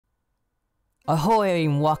Ahoy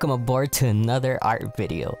and welcome aboard to another art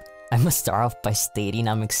video. I must start off by stating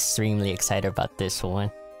I'm extremely excited about this one.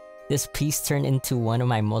 This piece turned into one of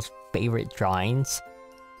my most favorite drawings.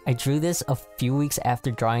 I drew this a few weeks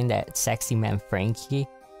after drawing that sexy man Frankie.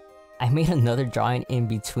 I made another drawing in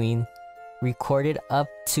between, recorded up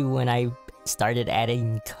to when I started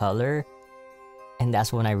adding color, and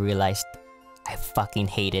that's when I realized I fucking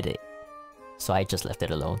hated it. So I just left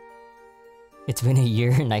it alone. It's been a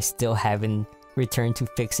year and I still haven't returned to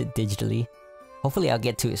fix it digitally. Hopefully I'll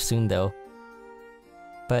get to it soon though.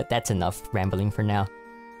 But that's enough rambling for now.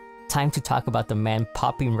 Time to talk about the man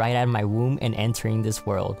popping right out of my womb and entering this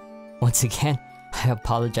world. Once again, I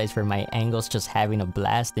apologize for my angles just having a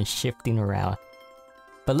blast and shifting around.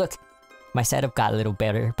 But look, my setup got a little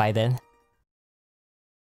better by then.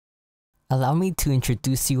 Allow me to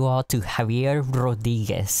introduce you all to Javier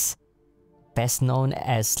Rodriguez, best known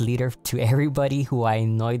as leader to everybody who I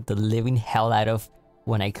annoyed the living hell out of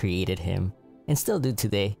when I created him, and still do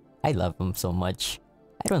today. I love him so much.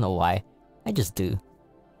 I don't know why, I just do.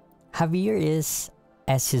 Javier is,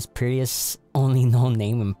 as his previous only known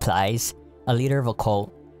name implies, a leader of a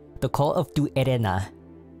cult, the cult of TUERIGNA.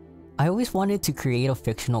 I always wanted to create a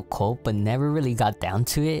fictional cult but never really got down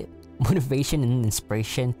to it. Motivation and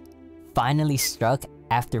inspiration finally struck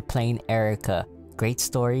after playing Erica. Great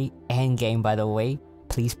story and game, by the way,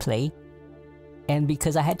 please play. And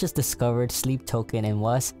because I had just discovered Sleep Token and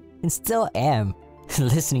was, and still am,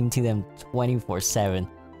 listening to them 24/7.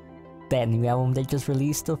 That new album they just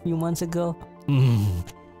released a few months ago,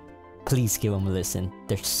 please give them a listen,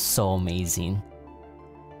 they're so amazing.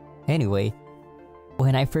 Anyway,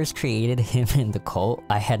 when I first created him in the cult,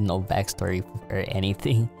 I had no backstory or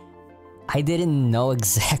anything. I didn't know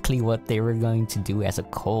exactly what they were going to do as a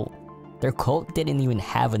cult. Their cult didn't even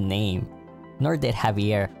have a name, nor did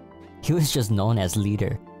Javier. He was just known as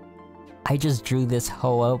leader. I just drew this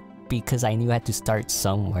hoe up because I knew I had to start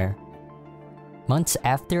somewhere. Months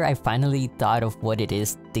after, I finally thought of what it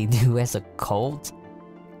is they do as a cult,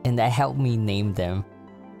 and that helped me name them.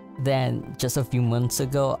 Then, just a few months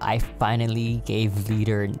ago, I finally gave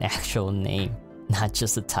leader an actual name, not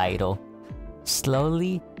just a title.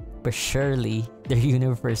 Slowly but surely, their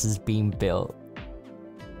universe is being built.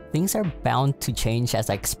 Things are bound to change as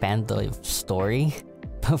I expand the story,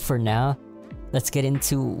 but for now, let's get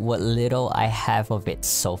into what little I have of it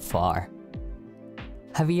so far.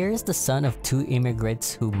 Javier is the son of two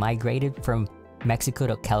immigrants who migrated from Mexico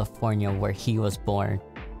to California where he was born.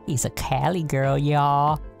 He's a Cali girl,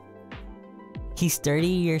 y'all. He's 30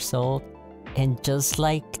 years old, and just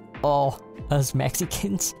like us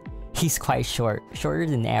Mexicans, he's quite short, shorter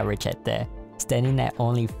than average at that, standing at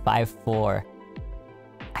only 5'4".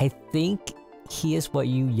 I think he is what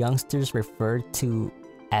you youngsters refer to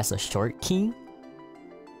as a short king.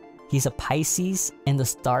 He's a Pisces, and the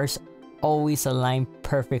stars always align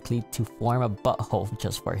perfectly to form a butthole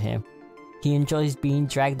just for him. He enjoys being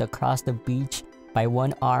dragged across the beach by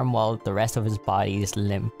one arm while the rest of his body is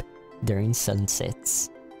limp during sunsets.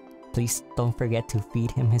 Please don't forget to feed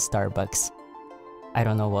him his Starbucks. I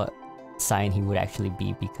don't know what sign he would actually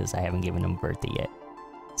be because I haven't given him a birthday yet.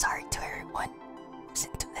 Sorry to everyone who's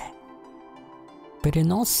into that. But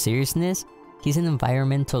in all seriousness, he's an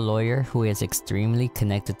environmental lawyer who is extremely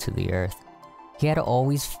connected to the earth. He had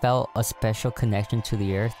always felt a special connection to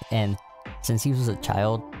the earth, and since he was a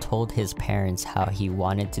child, told his parents how he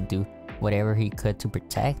wanted to do whatever he could to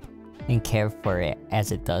protect and care for it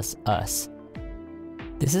as it does us.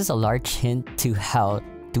 This is a large hint to how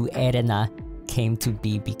TUERIGNA came to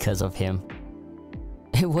be because of him.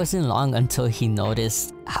 It wasn't long until he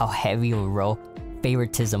noticed how heavy a role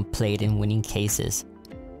favoritism played in winning cases.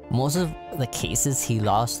 Most of the cases he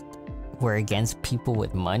lost were against people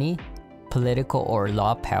with money, political or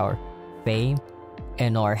law power, fame,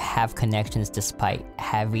 and or have connections despite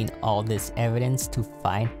having all this evidence to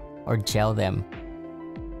find or jail them.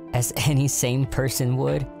 As any sane person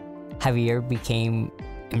would, Javier became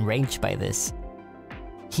enraged by this.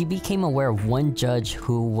 He became aware of one judge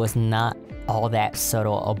who was not all that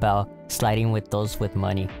subtle about sliding with those with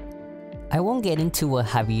money. I won't get into what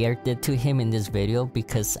Javier did to him in this video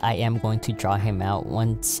because I am going to draw him out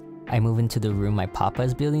once I move into the room my papa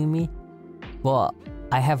is building me. Well,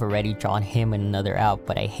 I have already drawn him and another out,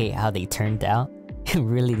 but I hate how they turned out and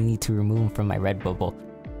really need to remove him from my Redbubble,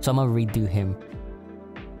 so I'm gonna redo him.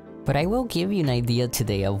 But I will give you an idea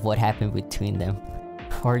today of what happened between them,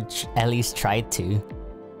 or at least try to.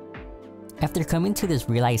 After coming to this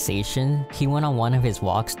realization, he went on one of his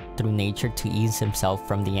walks through nature to ease himself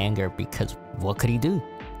from the anger because what could he do?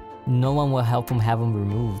 No one will help him have him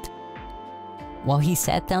removed. While he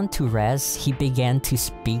sat down to rest, he began to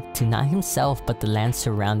speak to not himself but the land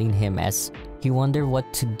surrounding him as he wondered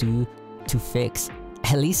what to do to fix,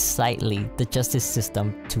 at least slightly, the justice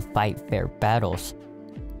system to fight fair battles.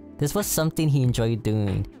 This was something he enjoyed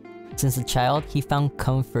doing. Since a child, he found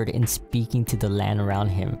comfort in speaking to the land around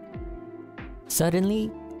him.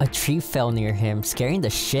 Suddenly, a tree fell near him, scaring the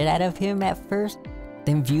shit out of him at first,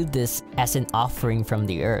 then viewed this as an offering from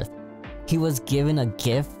the earth. He was given a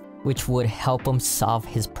gift which would help him solve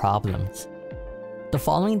his problems. The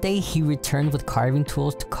following day, he returned with carving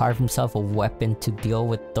tools to carve himself a weapon to deal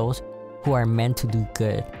with those who are meant to do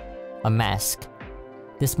good. A mask.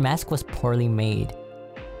 This mask was poorly made.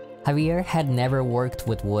 Javier had never worked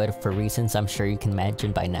with wood for reasons I'm sure you can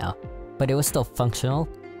imagine by now, but it was still functional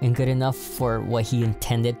and good enough for what he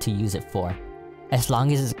intended to use it for. As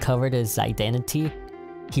long as it covered his identity,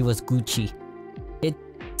 he was Gucci.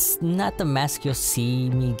 It's not the mask you'll see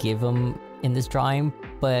me give him in this drawing,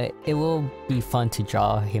 but it will be fun to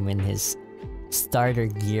draw him in his starter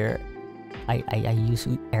gear. I use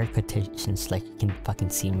air quotations like you can fucking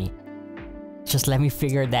see me. Just let me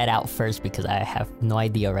figure that out first because I have no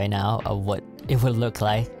idea right now of what it would look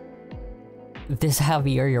like. This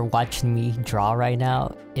Javier you're watching me draw right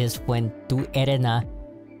now is when TUERIGNA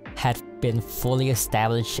had been fully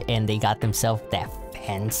established and they got themselves that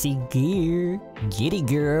fancy gear. Get it,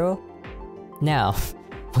 girl. Now,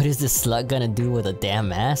 what is this slut gonna do with a damn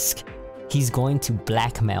mask? He's going to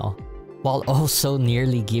blackmail, while also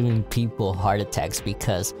nearly giving people heart attacks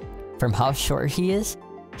because from how short he is,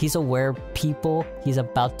 he's aware people he's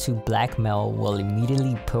about to blackmail will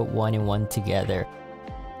immediately put one and one together.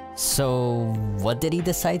 So what did he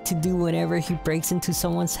decide to do whenever he breaks into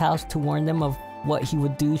someone's house to warn them of what he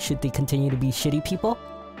would do should they continue to be shitty people?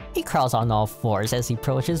 He crawls on all fours as he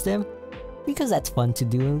approaches them, because that's fun to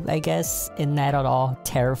do, I guess, and not at all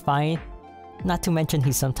terrifying. Not to mention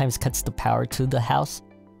he sometimes cuts the power to the house.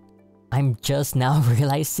 I'm just now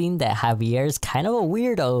realizing that Javier is kind of a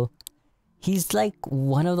weirdo. He's like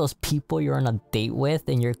one of those people you're on a date with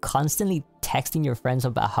and you're constantly texting your friends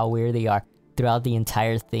about how weird they are throughout the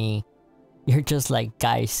entire thing. You're just like,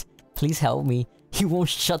 guys, please help me. He won't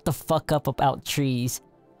shut the fuck up about trees.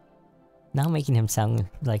 Now making him sound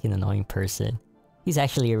like an annoying person. He's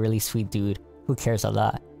actually a really sweet dude who cares a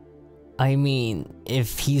lot. I mean,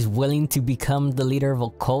 if he's willing to become the leader of a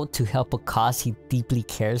cult to help a cause he deeply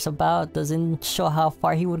cares about doesn't show how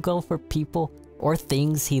far he would go for people or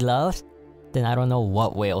things he loves, then I don't know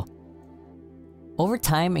what will. Over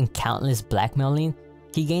time and countless blackmailing,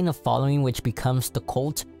 he gained a following which becomes the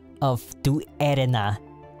cult of TUERIGNA.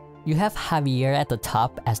 You have Javier at the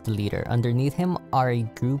top as the leader. Underneath him are a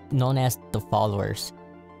group known as the followers.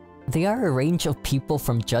 They are a range of people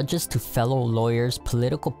from judges to fellow lawyers,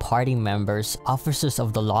 political party members, officers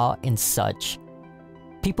of the law, and such.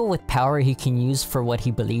 People with power he can use for what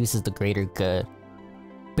he believes is the greater good.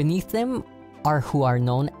 Beneath them are who are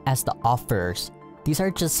known as the offerers. These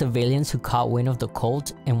are just civilians who caught wind of the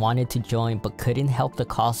cult and wanted to join but couldn't help the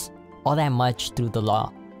cause all that much through the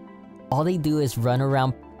law. All they do is run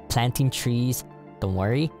around planting trees. Don't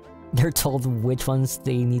worry, they're told which ones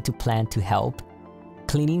they need to plant to help,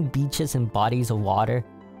 cleaning beaches and bodies of water,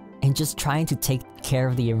 and just trying to take care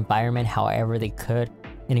of the environment however they could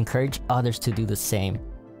and encourage others to do the same.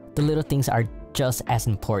 The little things are just as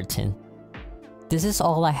important. This is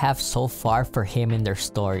all I have so far for him in their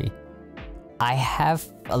story. I have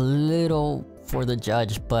a little for the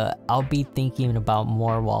judge, but I'll be thinking about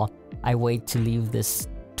more while I wait to leave this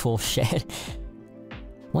tool shed.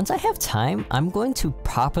 Once I have time, I'm going to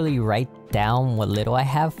properly write down what little I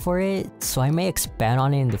have for it, so I may expand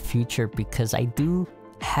on it in the future because I do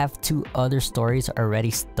have 2 other stories already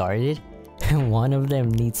started, and one of them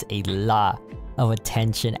needs a lot of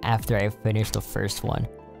attention after I finish the first one.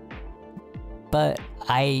 But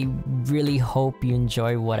I really hope you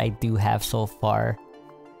enjoy what I do have so far.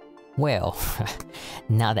 Well,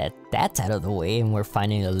 now that that's out of the way and we're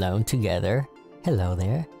finally alone together, hello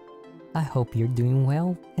there. I hope you're doing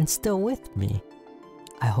well and still with me.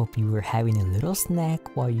 I hope you were having a little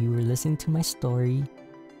snack while you were listening to my story.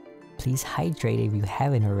 Please hydrate if you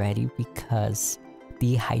haven't already because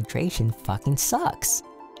dehydration fucking sucks.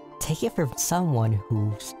 Take it from someone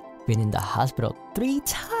who's been in the hospital 3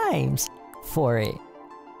 times for it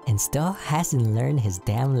and still hasn't learned his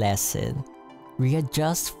damn lesson.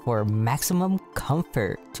 Readjust for maximum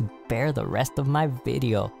comfort to bear the rest of my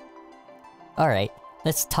video. Alright.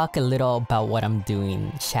 Let's talk a little about what I'm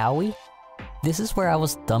doing, shall we? This is where I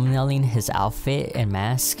was thumbnailing his outfit and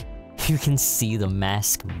mask. You can see the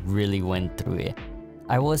mask really went through it.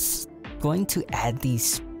 I was going to add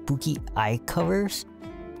these spooky eye covers,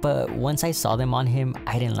 but once I saw them on him,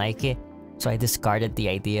 I didn't like it, so I discarded the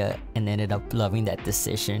idea and ended up loving that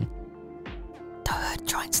decision. The hood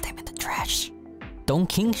joins them in the trash. Don't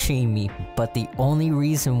kink shame me, but the only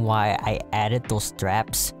reason why I added those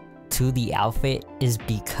straps to the outfit is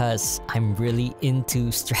because I'm really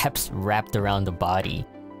into straps wrapped around the body.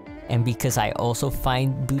 And because I also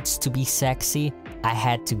find boots to be sexy, I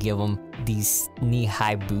had to give him these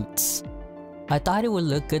knee-high boots. I thought it would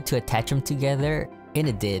look good to attach them together, and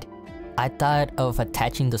it did. I thought of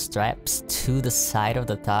attaching the straps to the side of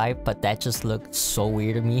the thigh, but that just looked so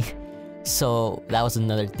weird to me. So that was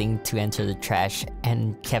another thing to enter the trash,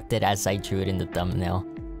 and kept it as I drew it in the thumbnail.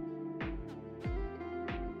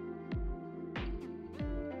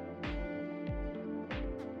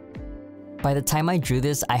 By the time I drew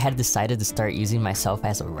this, I had decided to start using myself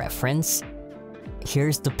as a reference.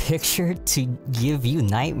 Here's the picture to give you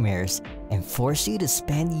nightmares and force you to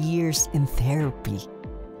spend years in therapy.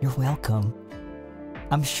 You're welcome.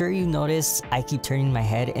 I'm sure you notice I keep turning my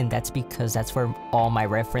head, and that's because that's where all my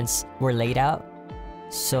references were laid out.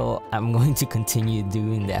 So I'm going to continue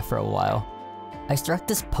doing that for a while. I struck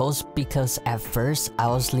this post because at first I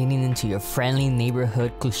was leaning into your friendly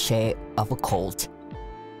neighborhood cliche of a cult.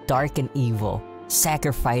 Dark and evil,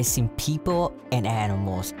 sacrificing people and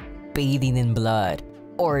animals, bathing in blood,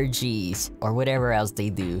 orgies, or whatever else they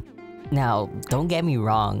do. Now, don't get me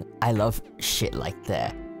wrong, I love shit like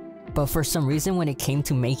that. But for some reason when it came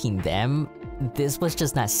to making them, this was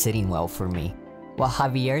just not sitting well for me. While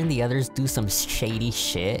Javier and the others do some shady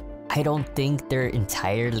shit, I don't think they're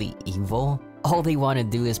entirely evil. All they want to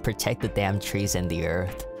do is protect the damn trees and the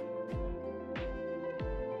earth.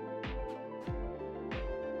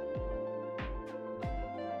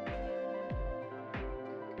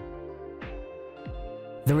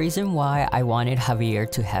 The reason why I wanted Javier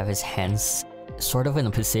to have his hands sort of in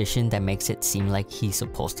a position that makes it seem like he's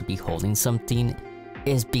supposed to be holding something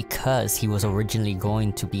is because he was originally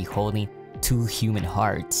going to be holding 2 human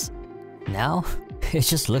hearts. Now, it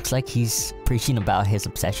just looks like he's preaching about his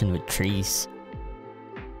obsession with trees.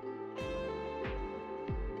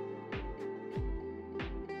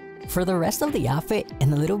 For the rest of the outfit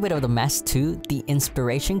and a little bit of the mask too, the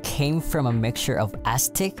inspiration came from a mixture of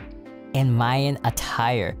Aztec and Mayan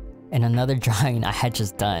attire and another drawing I had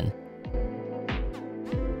just done.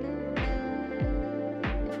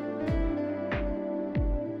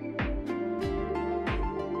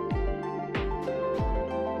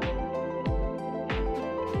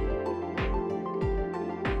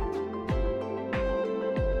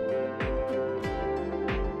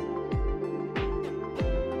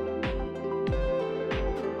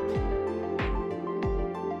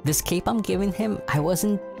 This cape I'm giving him, I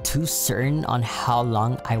wasn't too certain on how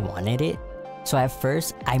long I wanted it. So at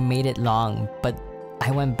first, I made it long, but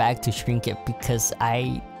I went back to shrink it because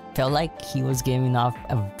I felt like he was giving off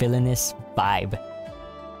a villainous vibe.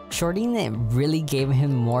 Shorting it really gave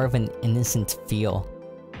him more of an innocent feel.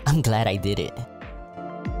 I'm glad I did it.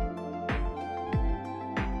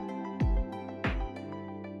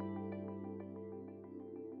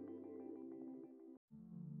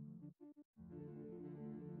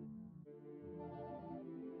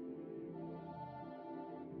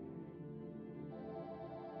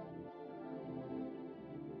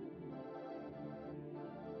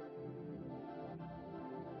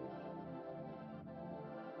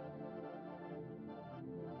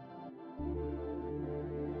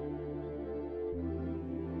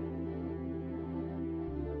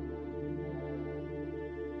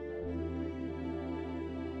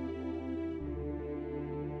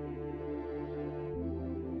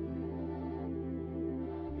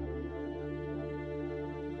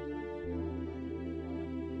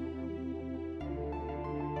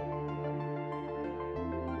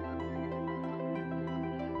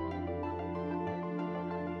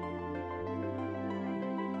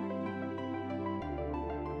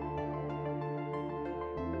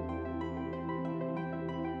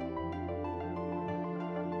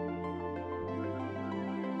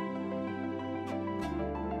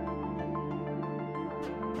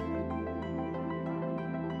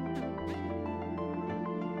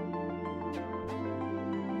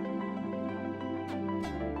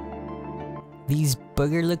 These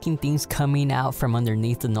booger looking things coming out from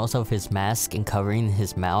underneath the nose of his mask and covering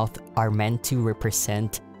his mouth are meant to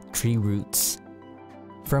represent tree roots.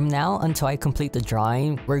 From now until I complete the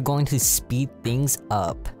drawing, we're going to speed things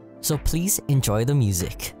up. So please enjoy the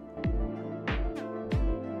music.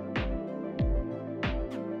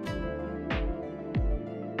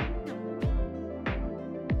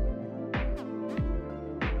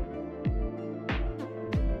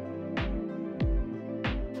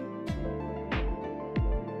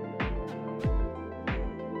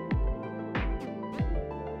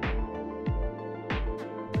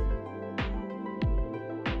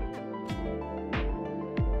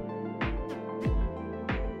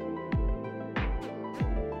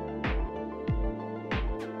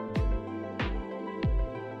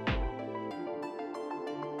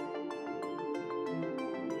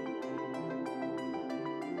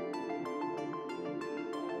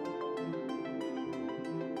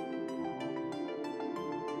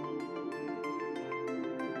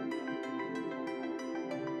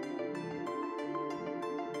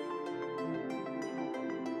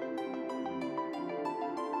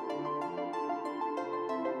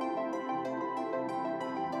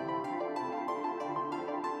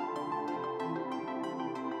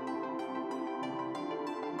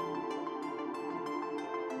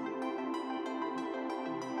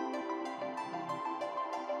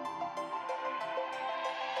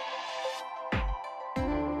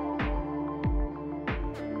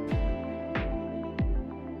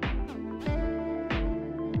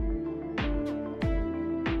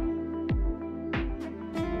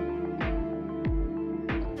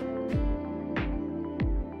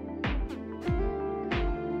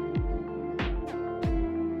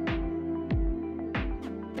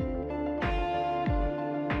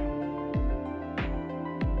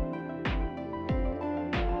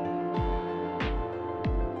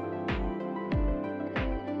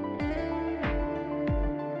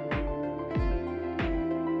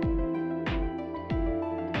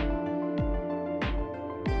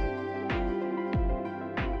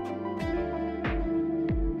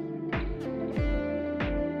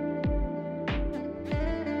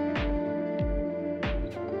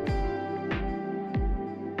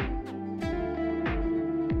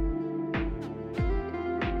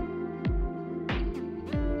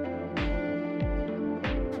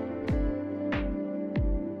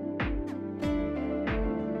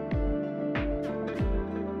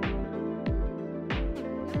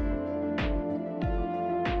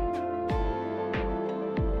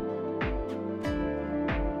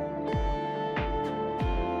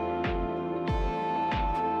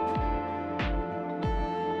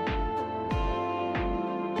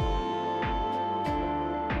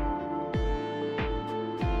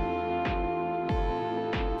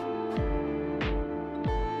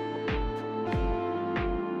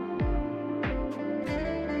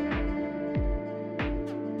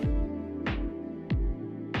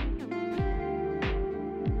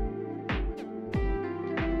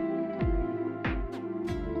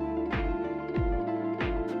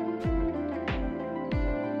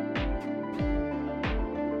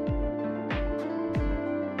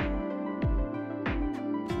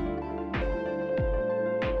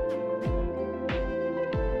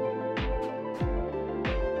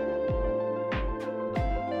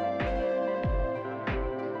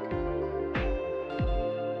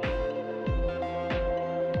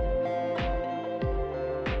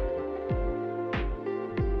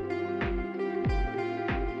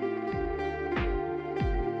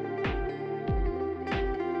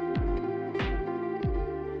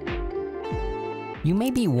 You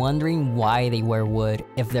may be wondering why they wear wood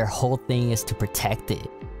if their whole thing is to protect it.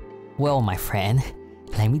 Well, my friend,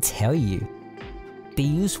 let me tell you. They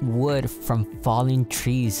use wood from fallen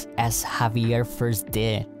trees as Javier first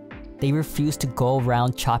did. They refuse to go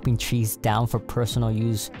around chopping trees down for personal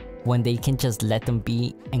use when they can just let them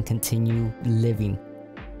be and continue living.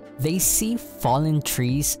 They see fallen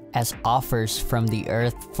trees as offers from the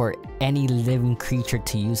earth for any living creature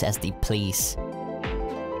to use as they please.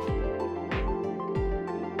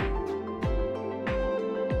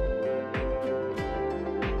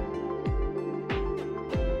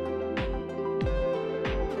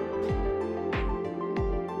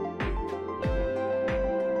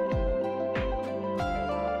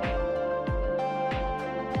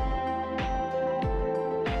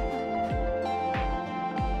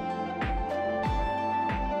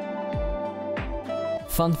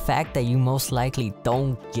 Fun fact that you most likely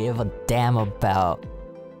don't give a damn about.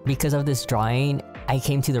 Because of this drawing, I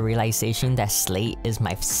came to the realization that slate is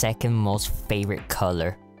my second most favorite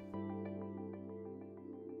color.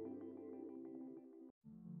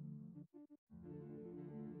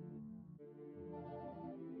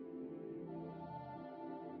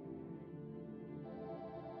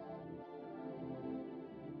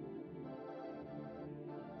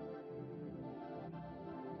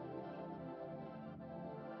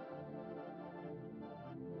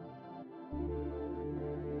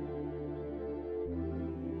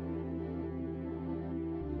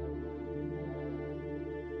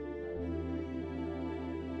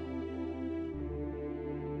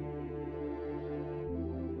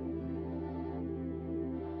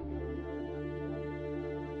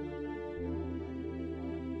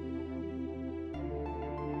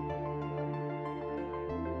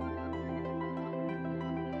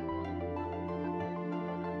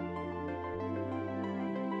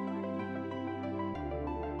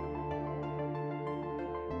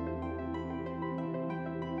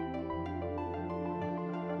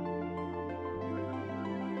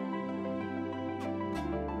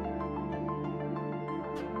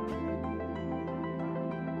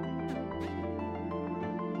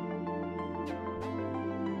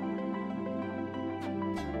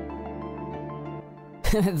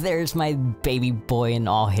 There's my baby boy in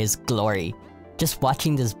all his glory. Just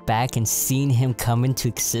watching this back and seeing him come into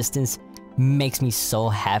existence makes me so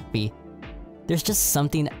happy. There's just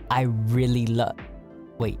something I really love.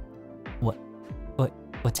 Wait,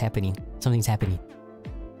 what's happening? Something's happening.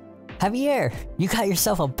 Javier, you got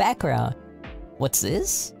yourself a background. What's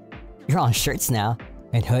this? You're on shirts now,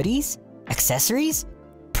 and hoodies, accessories,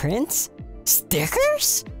 prints,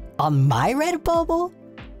 stickers on my Redbubble.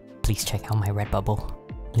 Please check out my Redbubble.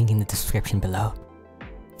 Link in the description below.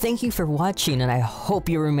 Thank you for watching, and I hope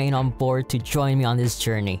you remain on board to join me on this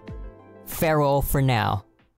journey. Farewell for now.